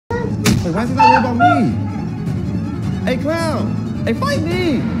Like, why is he not worried about me? Hey, clown. Hey, fight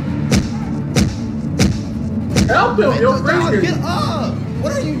me. Help him, yo, clown, get up.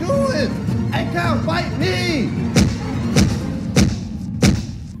 What are you doing? Hey, clown, fight me.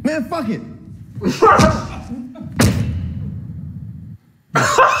 Man, fuck it.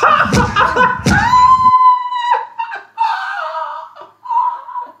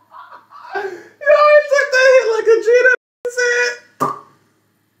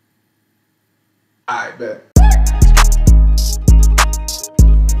 I bet.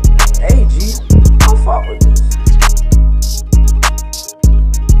 Hey G, I'm fuck with this.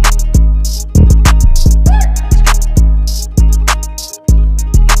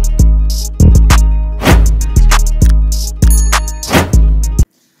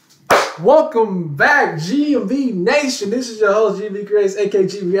 Welcome back, Gmb Nation. This is your host, Gmb Reacts, aka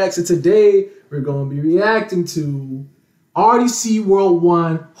Gmb Reacts, and today we're going to be reacting to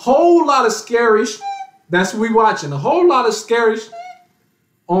Rdcworld1. Whole lot of scary shit. That's what we watching. A whole lot of scary shit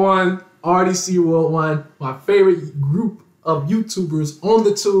on Rdcworld1, my favorite group of YouTubers on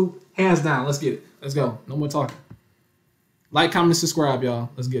the tube, hands down. Let's get it. Let's go. No more talking. Like, comment, and subscribe, y'all.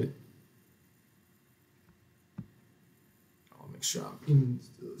 Let's get it. I'll make sure I'm in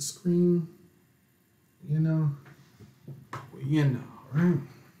the screen. You know, right?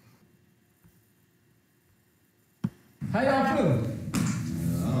 How y'all feeling? I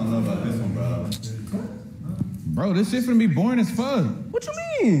don't know about this one, bro. Bro, this shit's gonna be boring as fuck. What you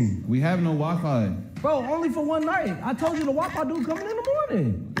mean? We have no Wi-Fi. Bro, only for one night. I told you the Wi-Fi dude coming in the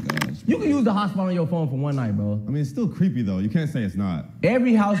morning. You can use the hotspot on your phone for one night, bro. I mean, it's still creepy, though. You can't say it's not.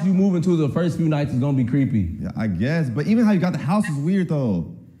 Every house you move into the first few nights is gonna be creepy. Yeah, I guess. But even how you got the house is weird,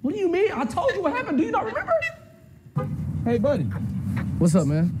 though. What do you mean? I told you what happened. Do you not remember? Hey, buddy. What's up,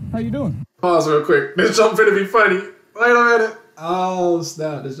 man? How you doing? Pause real quick. This jump finna be funny. Wait a minute. Oh,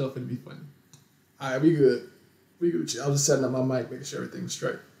 snap. This jump finna be funny. All right, we good. We Gucci. I was just setting up my mic, making sure everything's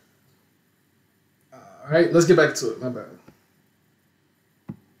straight. All right, let's get back to it. My bad.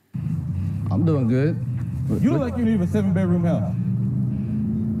 I'm doing good. You look like you need a 7-bedroom house.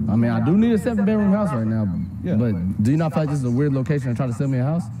 I mean, I do need a 7-bedroom house right now. Yeah. But do you not feel like this is a weird location to try to sell me a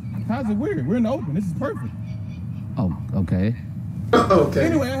house? How's it weird? We're in the open. This is perfect. Oh, okay. Okay.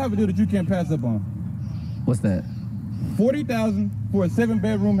 Anyway, I have a deal that you can't pass up on. What's that? $40,000 for a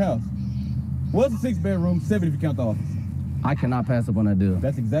 7-bedroom house. Well, it's a 6-bedroom, 7 if you count the office. I cannot pass up on that deal.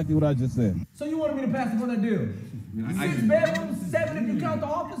 That's exactly what I just said. So you wanted me to pass up on that deal? 6 bedrooms, 7 if you count the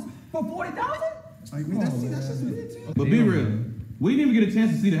office for $40,000? That's just weird, too. But be real. We didn't even get a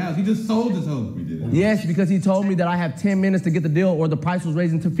chance to see the house. He just sold this hoe. We did. Yes, because he told me that I have 10 minutes to get the deal or the price was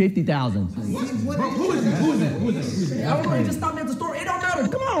raising to $50,000. Bro, who is that? Who is that? Everybody just stopped me at the store. It don't matter.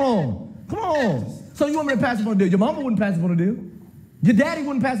 Come on. Come on. So you want me to pass up on the deal? Your mama wouldn't pass up on the deal. Your daddy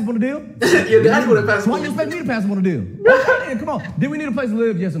wouldn't pass up on the deal. Your daddy wouldn't pass up Why on you the expect me to pass up on the deal? Okay, then, come on. Did we need a place to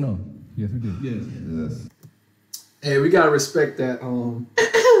live? Yes or no? Yes, we did. Yes. Hey, we gotta respect that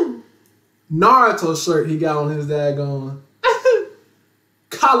Naruto shirt he got on his daggone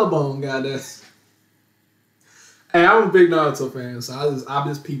collarbone, goddamn. Hey, I'm a big Naruto fan, so I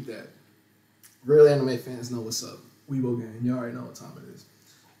just peeped that. Real anime fans know what's up. Weibo gang, you already know what time it is.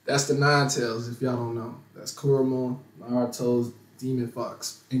 That's the Nine Tails, if y'all don't know. That's Kurama, Naruto's Demon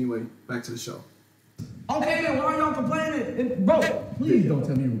Fox. Anyway, back to the show. Okay, then why are y'all complaining? Bro, please don't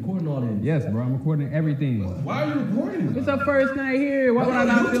tell me you're recording all this. Yes, bro. I'm recording everything. Why are you recording? It's our first night here. Why would I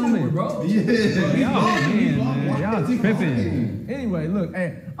not film it? Bro. Yeah. Y'all tripping. Anyway, look,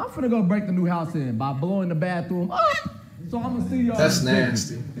 hey, I'm finna go break the new house in by blowing the bathroom up. So I'm gonna see y'all. That's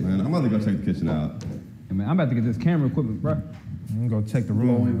nasty. Man, I'm about to go check the kitchen out. Hey, man, I'm about to get this camera equipment, bro. I'm gonna go check the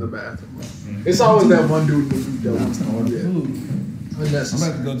room. Blowing the bathroom. It's always that one dude who does I'm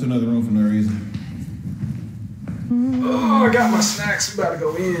about to go to another room for no reason. Oh, I got my snacks. We about to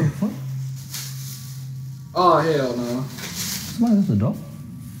go in. Oh, hell no. Somebody at the door?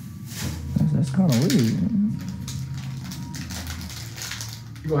 That's kind of weird.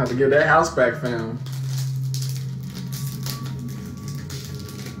 You're gonna have to get that house back, fam.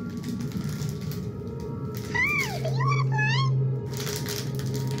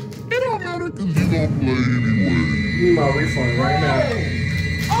 It don't matter because you don't play anyway. Need my refund right now.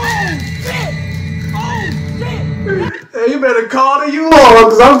 Oh, shit! Oh, shit! Hey, you better call the U-Haul,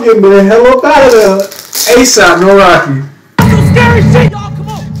 because I'm getting the hell up out of there. ASAP, no Rocky. That's some scary shit, y'all. Come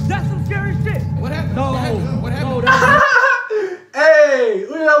on. That's some scary shit. What happened? What happened? Hey,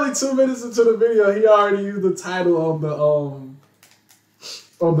 we're only 2 minutes into the video. He already used the title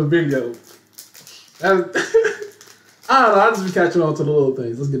on the video. I I don't know. I just be catching on to the little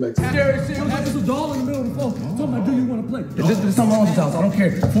things. Let's get back to it. Scary shit. It was like, there's a doll in the middle of the phone. Told me, do you want to play? This is something wrong with this house. I don't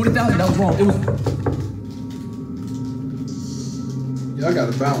care. 40,000, that was wrong. It was. Y'all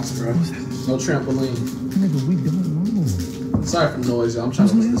gotta bounce, bro. No trampoline. Nigga, we don't know. Sorry for the noise, y'all. I'm trying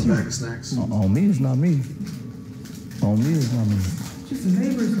to look at this bag of snacks. On me, it's not me. On me, it's not me. Just a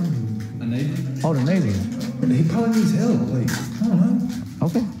neighbor or something. A neighbor? Oh, the neighbor. He probably needs help. Like, I don't know.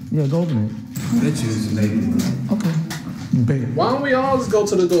 Okay. Yeah, go open it. I bet you it's a neighbor. Okay. Big. Why don't we all just go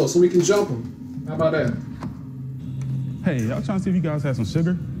to the door so we can jump them? How about that? Hey, y'all trying to see if you guys have some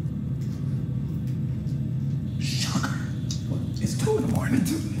sugar? Sugar. It's 2 in the morning.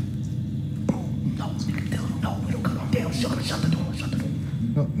 No, nigga, no, we don't got no damn sugar. Shut the door. Shut the door.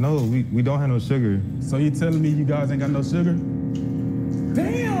 No, we don't have no sugar. So you telling me you guys ain't got no sugar?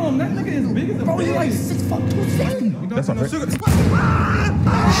 Damn, that nigga is big as a Bro, you bitch. like 6'2", That's all right. Sugar.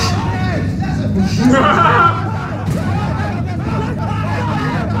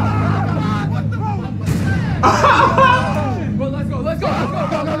 Bro, let's go.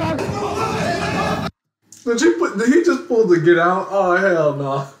 Did he just pull the get out? Oh, hell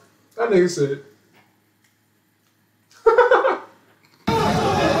no. That nigga said.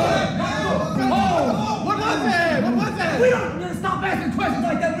 We don't stop asking questions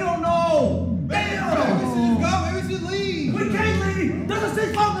like that. We don't know. Damn. Maybe we should leave. We can't leave. There's a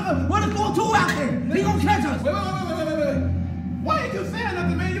 6 phone. What is 4-2 out there? He gonna catch us. Wait. Why ain't you saying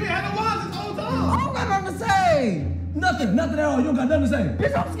nothing, man? You ain't had no lines this whole time. I don't got nothing to say. Nothing at all. You don't got nothing to say.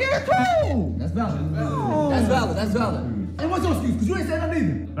 Bitch, I'm scared too. That's valid. That's valid. And what's your excuse? Because you ain't saying nothing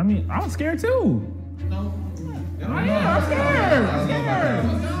either. I mean, I'm scared too. I'm scared.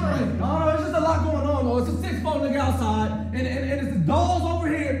 No, it's just a lot going on, though. It's a 6'4" nigga outside, and it's the dolls over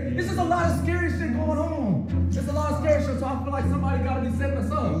here. It's just a lot of scary shit going on. It's a lot of scary shit, so I feel like somebody gotta be setting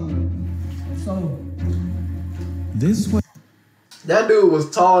us up. So, This way. That dude was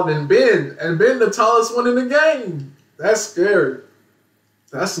taller than Ben, and Ben the tallest one in the game. That's scary.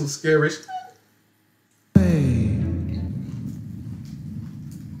 That's some scary shit.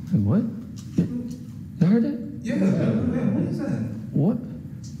 what? You heard that? Yeah. What is that? What?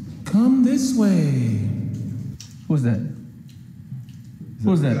 Come this way. Who's that?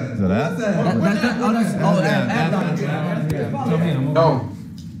 Who's that? Is that? That's No.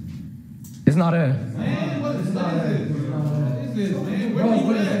 It's not Ed. Man, what is this, man? Where Bro, you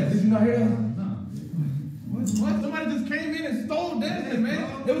what is at? that? Did you not hear that? What? Somebody just came in and stole Desmond, man.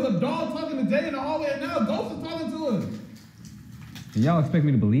 There was a dog talking to Jay in the hallway, and now a ghost is talking to us. And y'all expect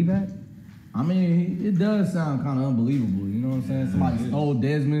me to believe that? I mean, it does sound kind of unbelievable. You know what I'm saying? Somebody stole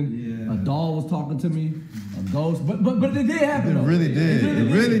Desmond. A doll was talking to me. A ghost. But it did happen. It really did.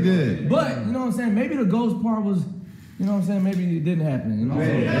 It really did. But you know what I'm saying? Maybe the ghost part was. You know what I'm saying? Maybe it didn't happen. You know what I'm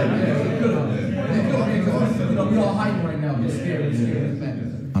saying? It could have. Because you know we all hiding right now. We're scared.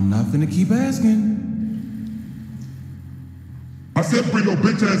 I'm not finna keep asking. I said bring your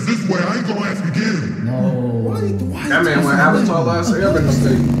bitch ass this way. I ain't gonna ask again. No. That man went Avatar last year in the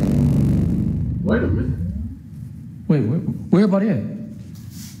state. Wait a minute. Wait, where everybody at?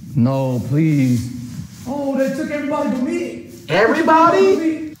 No, please. Oh, they took everybody but me?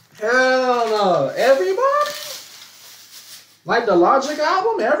 Everybody? Hell no. Everybody? Like the Logic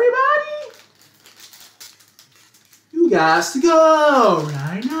album? Everybody? You guys to go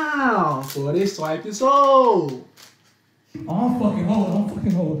right now before they swipe your soul. Oh, I'm fucking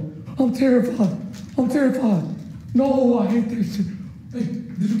hold. I'm terrified. No, I hate this shit. Hey,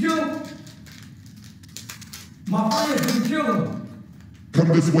 did you kill him? My friend, did you kill him? Come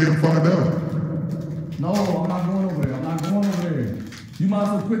this way and find out. No, I'm not going over there. You might as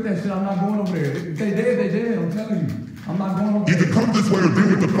well quit that shit. I'm not going over there. If they dead, they dead. I'm telling you. I'm not going over there. Either come this way or deal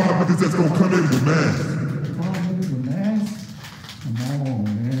with the 5 niggas that's gonna come in with masks. 5 niggas with masks? Come on,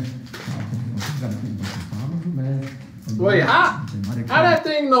 man. 5 niggas with masks. Wait, how that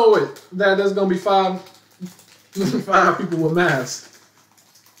thing know it that there's gonna be 5 people with masks?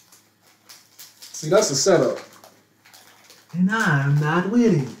 See, that's a setup. And I'm not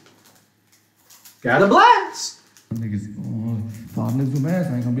winning. Got a blast. Niggas, 5 niggas with masks.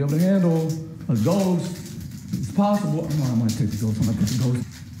 I ain't gonna be able to handle a ghost. It's possible. I'm gonna take the ghost.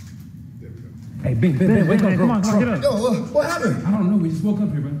 Hey, Ben, wake up, bro. Come on, get up. Yo, what happened? I don't know. We just woke up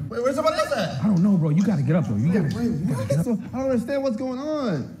here, man. Wait, where's somebody else at? I don't know, bro. You gotta get up, though. You gotta. What? I don't understand what's going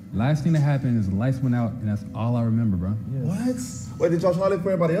on. Last thing that happened is the lights went out, and that's all I remember, bro. What? Wait, did y'all try to look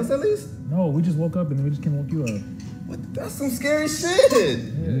for everybody else at least? No, we just woke up and we just can't woke you up. What? That's some scary shit. It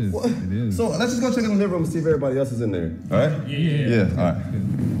is. What? It is. So let's just go check in the living room and see if everybody else is in there. All right? Yeah. All right.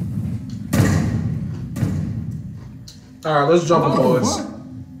 All right, let's jump on, boys.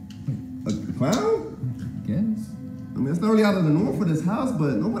 A clown? Guess. I mean, thoroughly out of the norm for this house,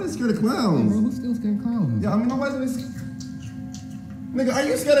 but nobody's scared of clowns. Bro, who's still scared of clowns? Yeah, I mean, nobody's really scared. Nigga, are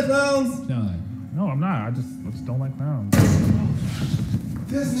you scared of clowns? John. No, I'm not. I just don't like clowns.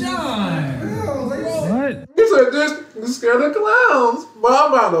 This John! What? You said this, you scared of clowns. But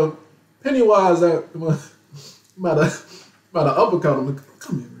I'm about to Pennywise that. I'm about to uppercut him.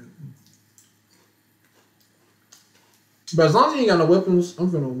 Come here, man. But as long as you ain't got no weapons, I'm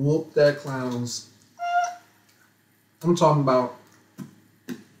gonna whoop that clown's. I'm talking about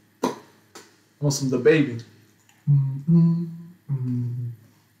on some the baby. I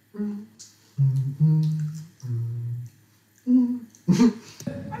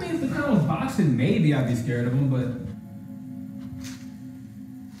mean, if the clown was boxing, maybe I'd be scared of him, but.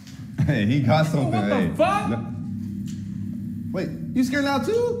 Hey, he got something. What the fuck? No. Wait, you scared now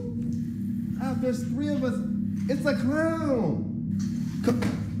too? There's 3 of us. It's a clown.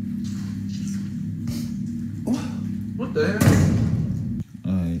 What the hell?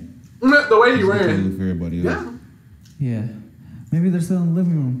 Alright. The way he ran. For everybody else. Yeah. Yeah. Maybe they're still in the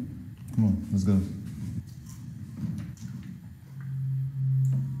living room. Come on, let's go.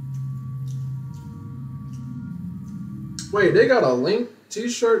 Wait, they got a Link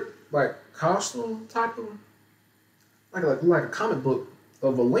t-shirt, like costume type of, like a comic book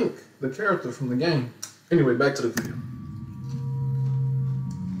of a Link, the character from the game. Anyway, back to the video.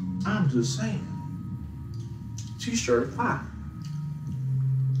 I'm just saying. T-shirt 5.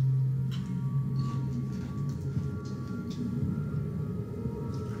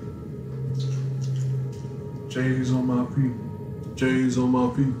 J's on my feet. J's on my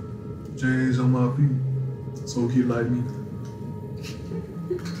feet. J's on my feet. So he like me.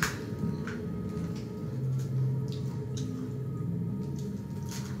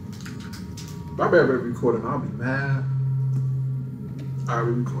 If I better be recording, I'll be mad. Alright,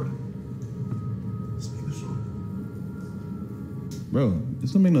 we recording. Bro,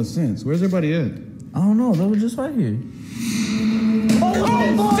 this don't make no sense. Where's everybody at? I don't know. They were just right here. What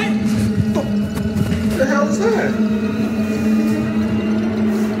the hell is that?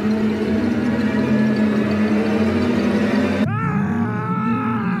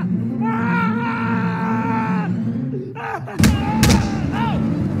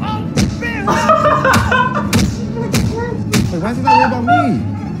 Wait, why is he not worried about me?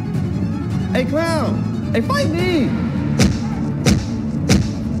 Hey, clown! Hey, fight me!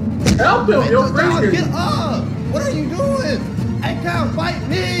 Help him, your friend. Get up! What are you doing? Hey, clown, fight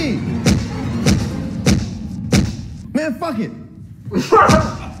me! Man, fuck it!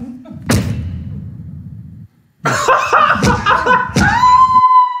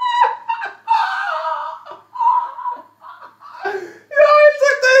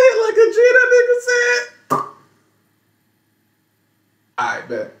 I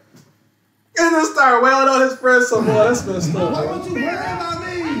bet. And then start wailing on his friends some more. That's messed up. Why won't you worry about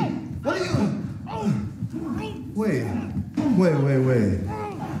me? What are you? Wait.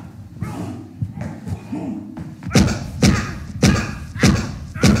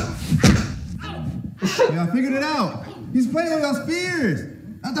 Yeah, I figured it out. He's playing with y'all's fears.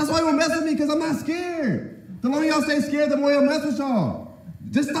 That's why he won't mess with me, because I'm not scared. The longer y'all stay scared, the more he'll mess with y'all.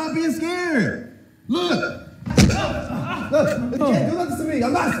 Just stop being scared. Look. Look, you can't do nothing to me.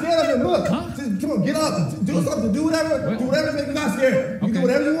 I'm not scared of him. Look, just, come on, get up. Do something. Do whatever. Do whatever to make me not scared. You can do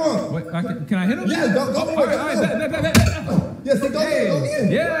whatever you want. Wait, can I hit him? Yeah, go. All right, bet. Yeah, say go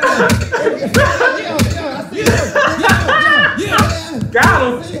in. Yeah. Got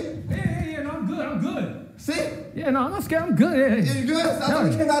him. Yeah, no, I'm good. See? Yeah, no, I'm not scared. I'm good. Yeah, you good? I thought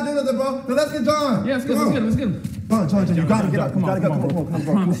we cannot do nothing, bro. So let's get John. Yeah, let's get him. John, you gotta get up. Come on, Come I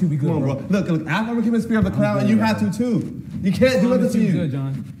promise you we good, on, bro. Look, I overcame the fear of the clown, and you have to too. You can't do nothing to you. Good,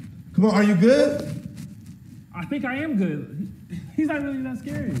 John. Come on, are you good? I think I am good. He's not really that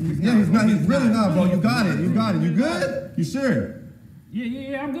scary. Yeah, he's not. He's really not, bro. You got it. You good? You sure?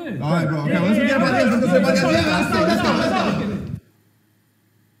 Yeah, I'm good. All right, bro. Okay, let's get everybody else. Let's go.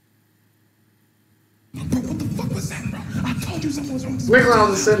 Bro, what the fuck was that, bro? I told you something was wrong. Nick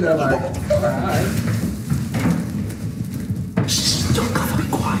Clown's just sitting there like, alright. Don't go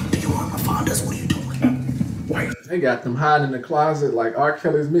fucking quiet. Do you want to find us? What are you doing? Wait, they got them hiding in the closet like R.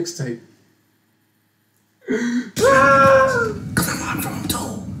 Kelly's mixtape. Because I'm hiding from him too.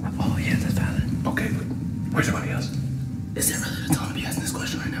 Oh, yeah, that's valid. Okay, but where's everybody else? Is it really the time to be asking this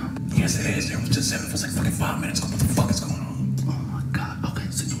question right now? Yes, it is. It was just 7 for like fucking 5 minutes ago. What the fuck is going on? Oh my god. Okay,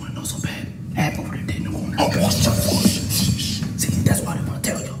 so you want to know so bad? Half over there dead in the corner. Oh, what's up? See, that's why I didn't want to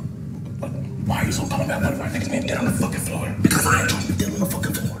tell you. Why are you so calm about one of our niggas being dead on the fucking floor? Because I ain't trying to be dead on the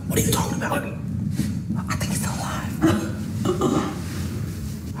fucking floor. What are you talking about? I think he's still alive.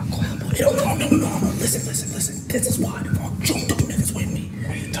 It don't know. No. Listen. This is why I didn't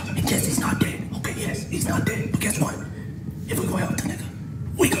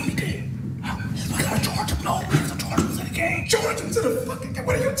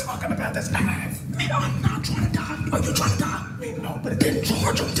What are you talking about? That's not. I'm not trying to die. Are you trying to die? No, but then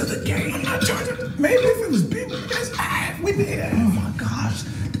charge him to the game. I'm not charging. Maybe if it was big, that's we did. Oh my gosh.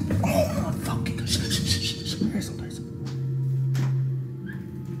 Oh my fucking gosh. Here's some place.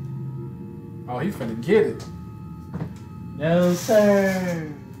 Oh, he finna get it. No,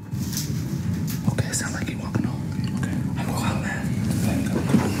 sir. Okay, it sounds like he walking home. Okay. I go out, man.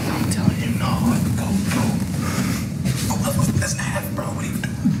 I'm telling you, no. Go. Oh, that's half, bro. What are you doing?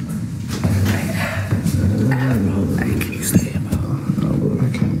 Hey, can you stay here, bro? I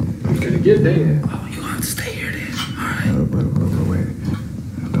can't. I'm gonna get there. Oh, you gonna have to stay here then. Alright. Wait.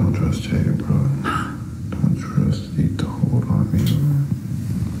 Don't trust Jada, bro. Don't trust. He told on me, man.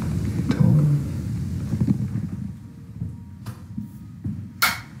 He told me.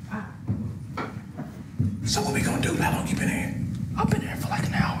 So what we gonna do? How long you been here? I've been here for like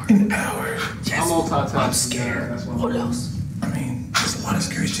an hour. An hour? Yes. I'm scared. What else? I mean, there's a lot of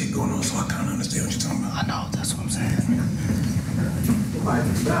scary shit going on, so I kind of understand what you're talking about. I know, that's what I'm saying.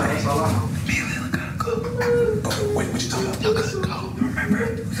 That's all I know. Me and Lila gotta go. Oh, wait, what you talking about? Y'all gotta go. Remember?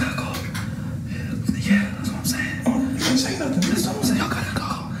 We gotta go. Yeah, that's what I'm saying. Oh, you didn't say nothing. That's what I'm saying. Y'all gotta go.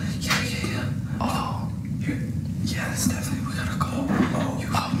 Yeah. Oh, yeah, that's definitely, we gotta go. Oh,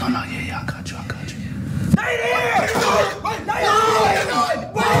 no, yeah, I got you. Stay there! Wait, no!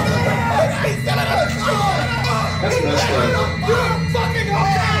 That's messed up. You're fucking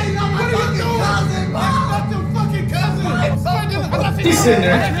okay! What are you doing? I'm not your fucking cousin! I'm sorry, He's sitting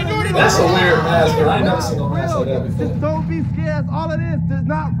there. That's a weird mask, bro. I ain't never seen a mask like that before. Just don't be scared. That's all it is. It's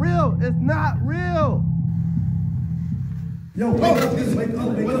not real. It's not real. Yo, wake up. It's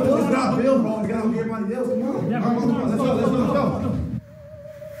not real, bro. We gotta get everybody else. Come on. Come on. Let's go.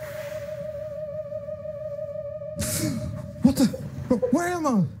 What the? Where am I?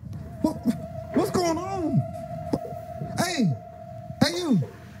 What's going on? Hey, you.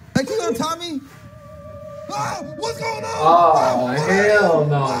 Hey, can you untie me? Oh, what's going on? Oh, hell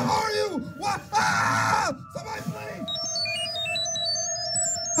no. Where are you? What? Ah! Somebody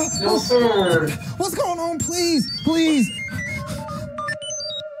please. No, sir. What's going on? Please.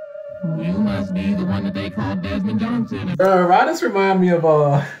 You must be the one that they call Desmond Johnson. Bro, why does remind me of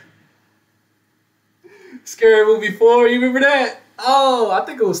Scary Movie 4? You remember that? Oh, I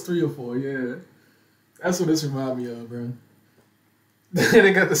think it was 3 or 4, yeah. That's what this remind me of, bro.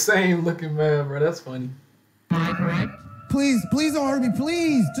 They got the same looking man, bro. That's funny. Am I correct? Please don't hurt me.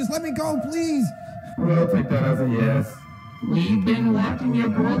 Please. Just let me go, please. We'll take that as a yes. We've been watching your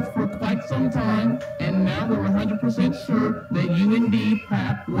growth for quite some time, and now we're 100% sure that you indeed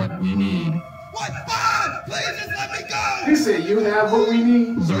have what we need. What? Ah! Please just let me go. He said, you have what we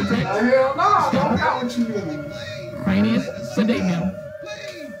need? Zyrtec, Hell no, I don't got what you need. Cranius, sedate him.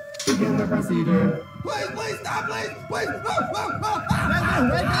 Begin the procedure. Please, stop, please. Wake up.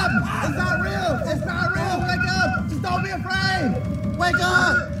 It's not real. Wake up. Just don't be afraid. Wake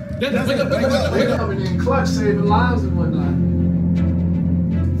up. Wake up. Coming in clutch, saving lives and whatnot.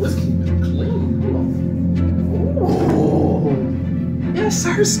 Let's keep it clean. Ooh. Yes,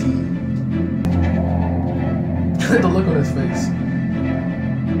 Sirski. The look on his face.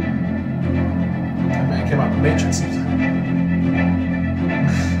 That man came out the Matrix. He was like,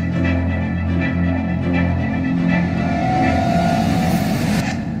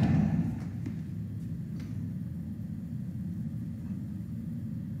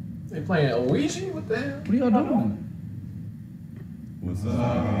 they playing Ouija? What the hell? What are y'all doing? What's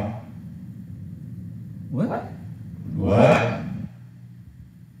up? What?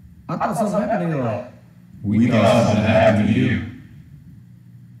 I thought something happened here. We thought something happened to you.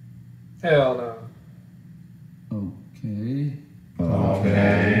 Hell no. Okay.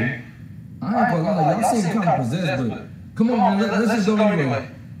 I ain't gonna lie, y'all seem kind of possessed, but come on, man, let's just go anyway.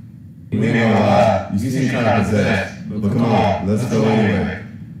 We ain't gonna lie, you seem kind of possessed, but come on, let's go anyway.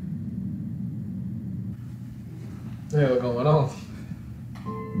 What the hell going on?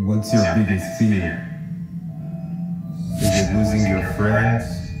 What's your biggest fear? Is it losing your friends?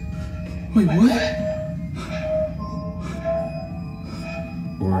 Wait, what?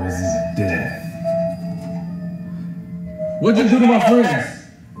 Or is it death? What'd you do to my friends?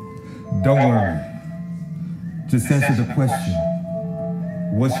 Don't worry. Just answer the question.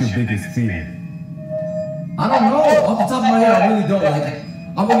 What's your biggest fear? I don't know. Off the top of my head, I really don't. Like,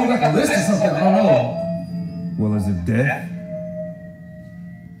 I'm gonna need like a list or something. I don't know. Well, is it death?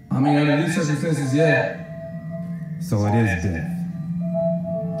 I mean, under these circumstances, yeah. So it is death.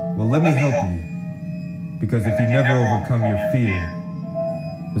 Well, let me help you. Because if you never overcome your fear,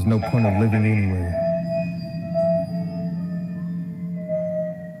 there's no point of living anyway.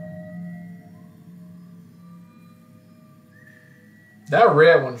 That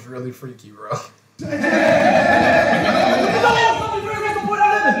red one's really freaky, bro.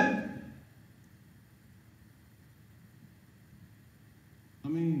 I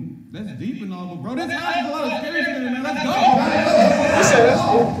mean, that's deep and all, but bro, this house is a lot of scary shit in it, man. Let's go. You said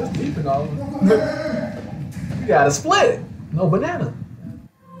that's deep and all. You gotta split. No banana.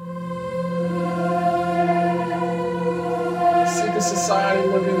 Secret society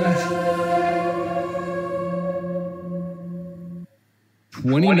looking at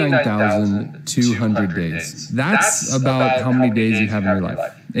 29,200 days. That's about how many days you have in your life.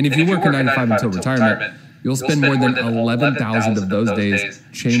 And if you work a 9 to 5 until retirement, you'll spend more than 11,000 of those days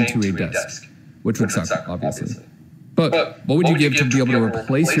chained to a desk, which would suck, obviously. But what would you give to be able to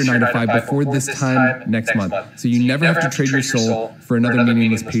replace your 9 to 5 before this time next month, so you never have to trade your soul for another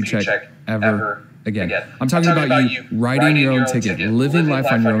meaningless paycheck ever again? I'm talking about you writing your own ticket, living life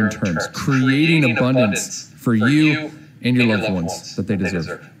on your own terms, creating abundance for you and your loved ones that they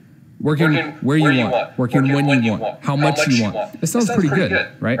deserve. Working where you want, working when you want, how much you want. That sounds pretty good,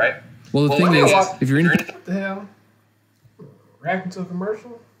 right? Well, the thing is, if you're anything... What the hell? Reacting to a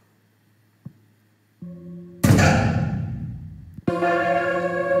commercial?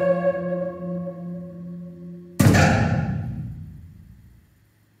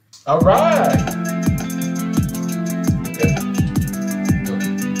 All right. Okay.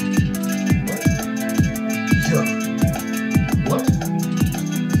 What?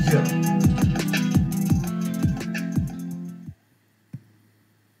 Yeah.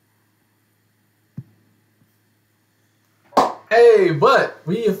 Hey, but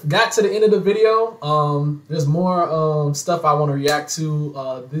we've got to the end of the video. There's more stuff I want to react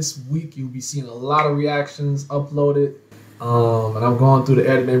to. This week you'll be seeing a lot of reactions uploaded. And I'm going through the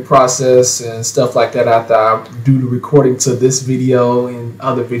editing process and stuff like that after I do the recording to this video and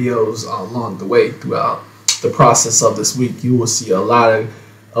other videos along the way throughout the process of this week. You will see a lot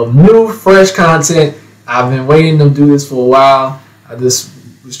of new, fresh content. I've been waiting to do this for a while. I just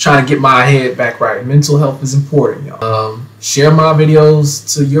was trying to get my head back right. Mental health is important, y'all. Share my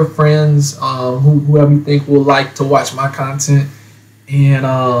videos to your friends, whoever you think will like to watch my content. And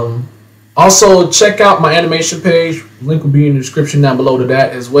also check out my animation page. Link will be in the description down below to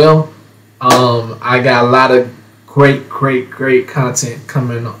that as well. I got a lot of great content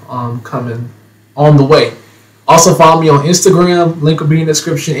coming on the way. Also follow me on Instagram. Link will be in the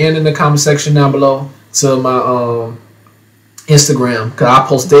description and in the comment section down below to my Instagram, because I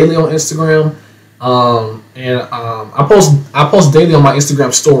post daily on Instagram. I post daily on my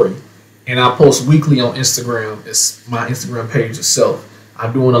Instagram story, and I post weekly on Instagram. It's my Instagram page itself.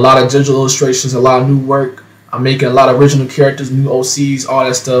 I'm doing a lot of digital illustrations, a lot of new work. I'm making a lot of original characters, new OCs, all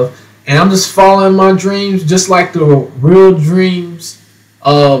that stuff. And I'm just following my dreams, just like the real dreams,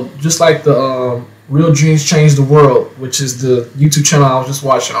 Real Dreams Change the World, which is the YouTube channel I was just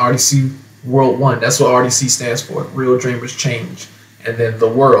watching, Rdcworld1. That's what RDC stands for, Real Dreamers Change, and then the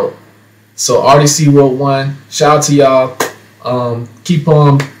world. So Rdcworld1, shout out to y'all. Keep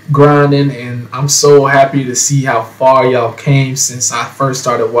on grinding, and I'm so happy to see how far y'all came since I first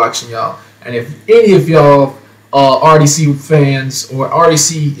started watching y'all. And if any of y'all RDC fans, or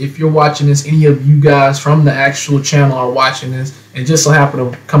RDC, if you're watching this, any of you guys from the actual channel are watching this and just so happen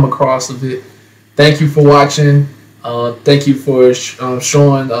to come across of it, thank you for watching. Thank you for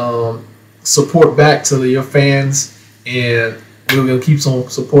showing support back to your fans, and we're gonna keep on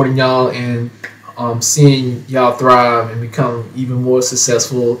supporting y'all and seeing y'all thrive and become even more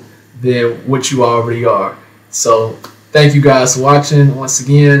successful than what you already are. So thank you guys for watching once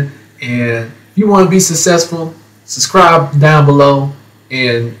again, and if you want to be successful, subscribe down below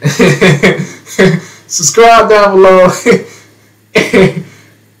and subscribe down below.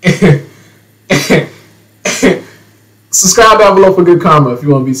 Subscribe down below for good karma if you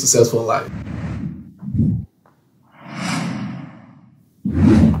want to be successful in life.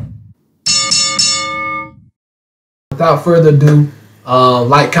 Without further ado,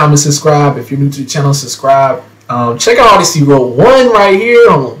 like, comment, subscribe. If you're new to the channel, subscribe. Check out Rdcworld1 right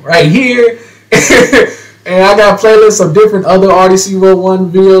here. And I got playlists of different other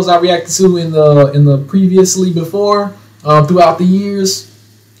Rdcworld1 videos I reacted to in the previously before throughout the years.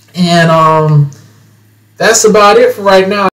 And that's about it for right now.